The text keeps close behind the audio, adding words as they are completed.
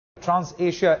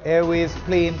TransAsia Airways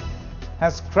plane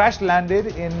has crash landed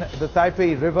in the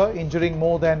Taipei River, injuring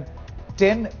more than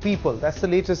 10 people. That's the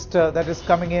latest that is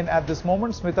coming in at this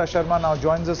moment. Smita Sharma now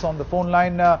joins us on the phone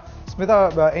line.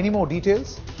 Smita, any more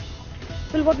details?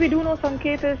 Well, what we do know,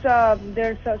 Sanket, is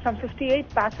there's some 58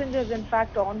 passengers, in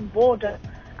fact, on board.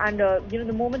 And,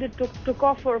 the moment it took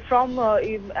off from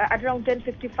at around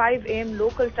 10:55 a.m.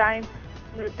 local time,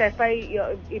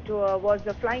 Taipei, it was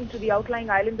flying to the outlying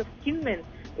island of Kinmen.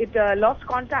 It lost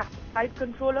contact with flight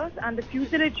controllers, and the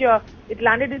fuselage, it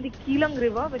landed in the Keelang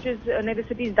River, which is near the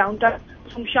city's downtown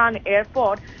Songshan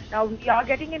Airport. Now, we are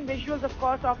getting in visuals, of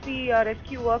course, of the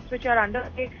rescue works which are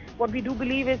underway. What we do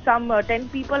believe is some 10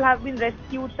 people have been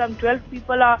rescued, some 12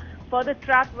 people are further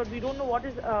trapped, but we don't know what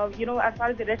is, as far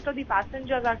as the rest of the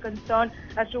passengers are concerned,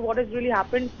 as to what has really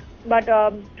happened. But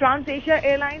TransAsia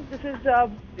Airlines, this is,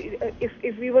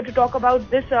 if we were to talk about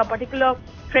this particular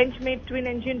French-made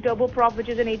twin-engine turboprop, which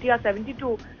is an ATR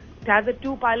 72, it has a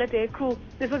 2-pilot aircrew.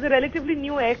 This was a relatively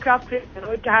new aircraft.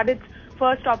 It had its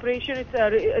first operation. It's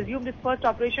assumed its first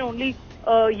operation only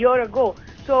a year ago.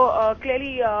 So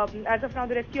clearly, as of now,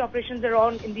 the rescue operations are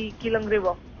on in the Keelang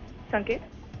River. Sanket?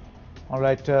 All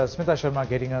right, Smita Sharma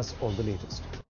getting us all the latest.